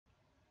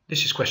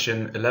This is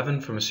question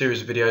 11 from a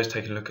series of videos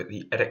taking a look at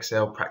the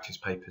Edexcel practice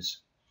papers.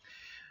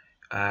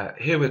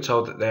 Here we're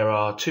told that there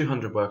are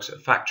 200 workers at a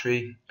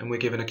factory and we're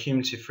given a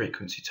cumulative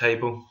frequency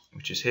table,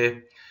 which is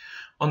here.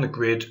 On the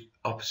grid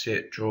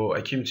opposite, draw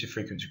a cumulative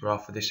frequency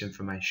graph for this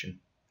information.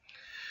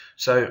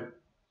 So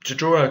to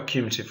draw a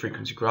cumulative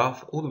frequency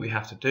graph, all that we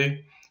have to do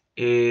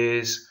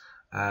is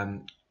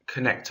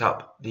connect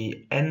up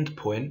the end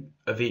point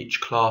of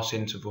each class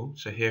interval,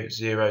 so here it's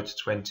 0 to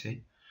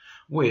 20,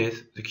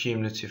 with the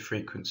cumulative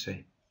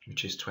frequency,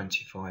 which is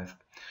 25.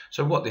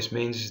 So what this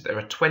means is there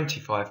are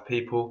 25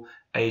 people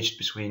aged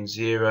between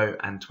 0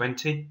 and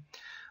 20.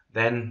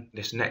 Then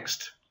this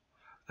next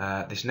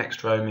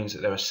row means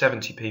that there are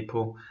 70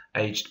 people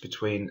aged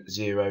between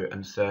 0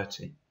 and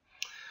 30.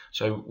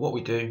 So what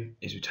we do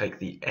is we take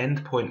the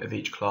end point of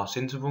each class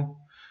interval,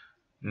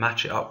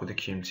 match it up with the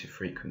cumulative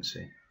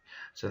frequency.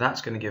 So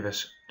that's going to give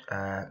us,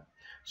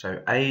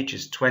 so age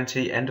is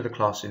 20, end of the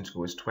class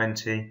interval is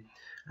 20,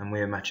 and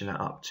we are matching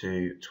that up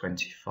to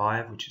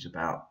 25, which is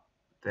about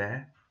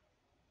there.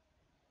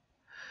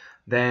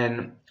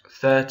 Then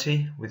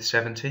 30 with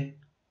 70,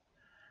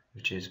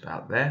 which is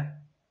about there.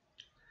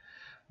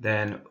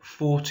 Then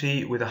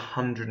 40 with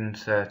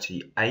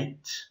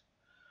 138.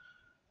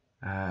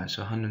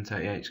 So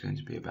 138 is going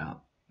to be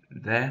about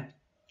there.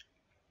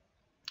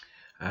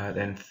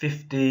 Then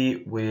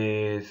 50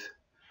 with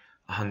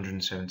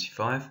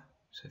 175.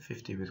 So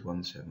 50 with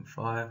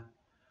 175,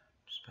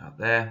 just about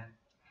there.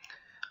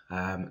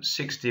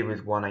 60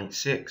 with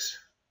 186.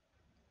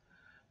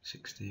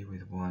 60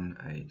 with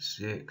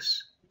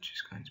 186, which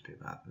is going to be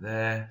about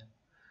there.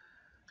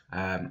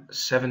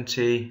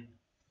 70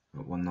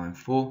 at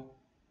 194.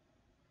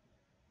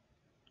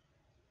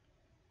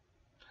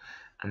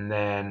 And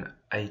then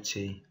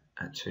 80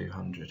 at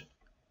 200.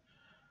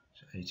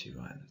 So 80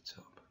 right at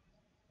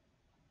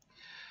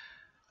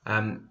the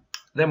top.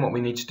 Then what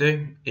we need to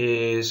do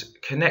is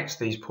connect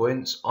these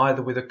points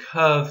either with a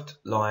curved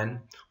line,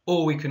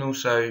 or we can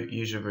also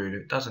use a ruler.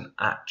 It doesn't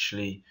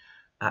actually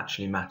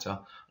matter.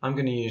 I'm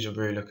going to use a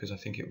ruler because I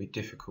think it would be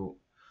difficult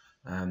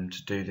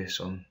to do this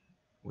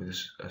with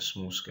a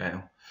small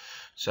scale.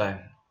 So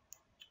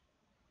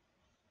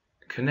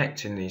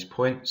connecting these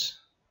points,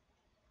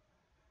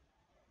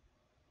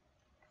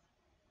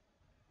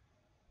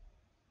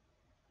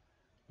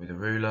 with a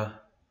ruler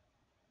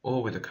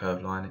or with a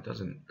curved line, it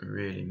doesn't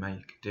really make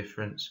a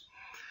difference.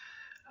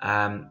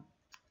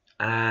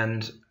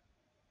 And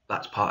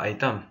that's part A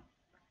done.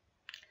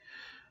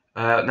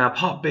 Now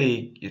part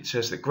B, it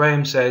says that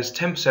Graham says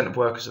 10% of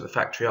workers at the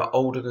factory are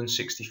older than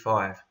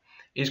 65.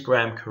 Is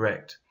Graham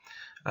correct?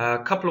 A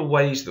couple of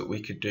ways that we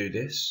could do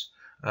this.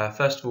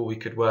 First of all, we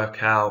could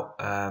work out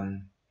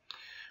 10%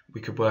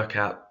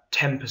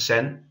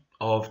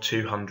 of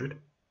 200.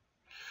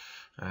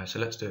 So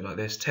let's do it like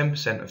this: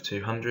 10% of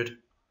 200,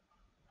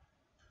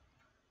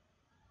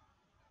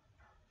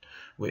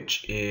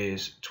 which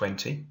is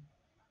 20.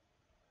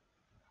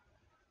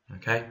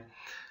 Okay,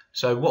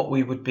 so what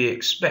we would be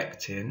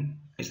expecting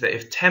is that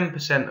if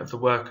 10% of the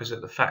workers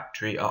at the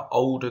factory are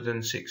older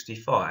than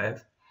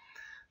 65,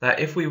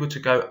 that if we were to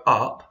go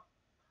up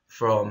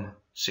from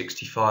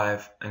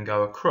 65 and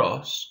go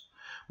across,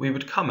 we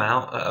would come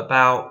out at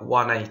about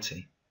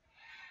 180.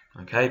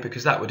 Okay,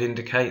 because that would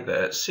indicate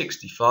that at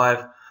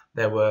 65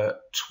 there were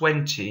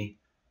 20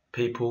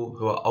 people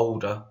who are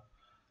older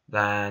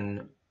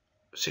than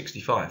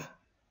 65.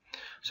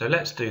 So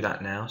let's do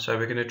that now. So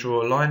we're going to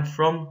draw a line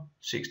from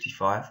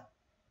 65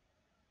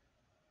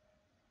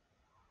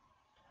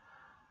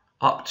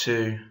 up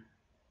to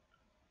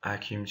our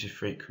cumulative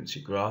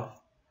frequency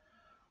graph,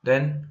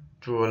 then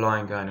draw a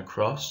line going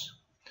across.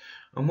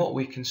 And what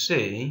we can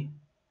see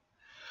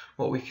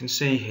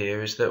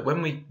here is that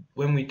when we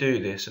do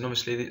this, and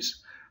obviously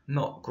it's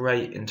not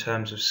great in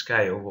terms of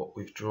scale what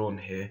we've drawn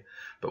here,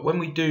 but when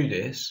we do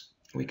this,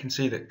 we can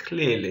see that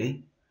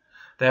clearly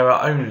there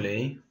are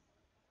only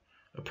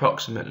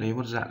approximately,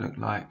 what does that look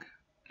like?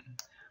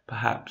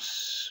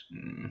 Perhaps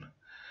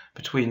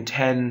between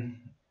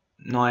 10,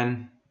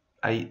 9,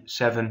 8,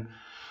 7,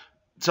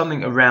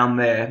 something around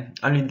there.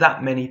 Only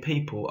that many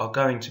people are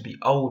going to be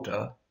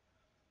older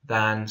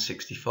than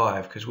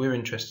 65, because we're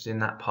interested in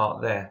that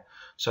part there.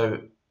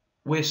 So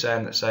we're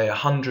saying that, say,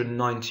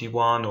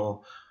 191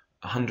 or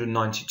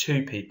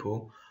 192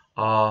 people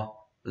are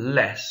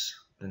less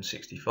than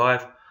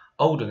 65.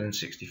 Older than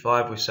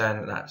 65, we're saying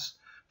that that's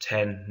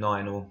 10,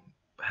 9, or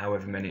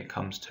however many it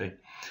comes to.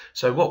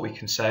 So what we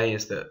can say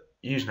is that,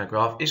 using a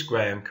graph, is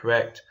Graham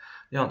correct?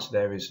 The answer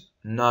there is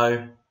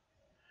no.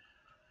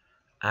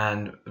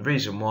 And the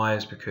reason why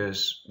is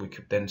because we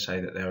could then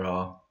say that there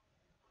are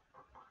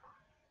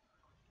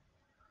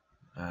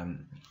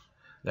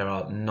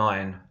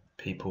 9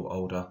 people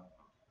older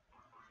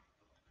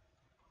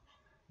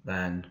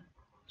than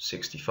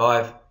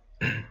 65,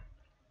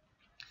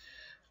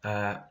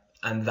 and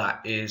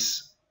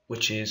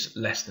which is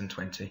less than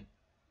 20.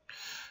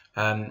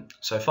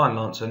 So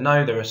final answer,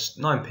 no, there are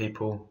 9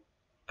 people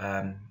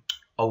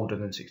older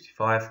than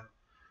 65,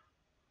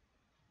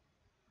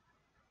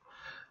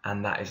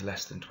 and that is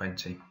less than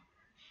 20.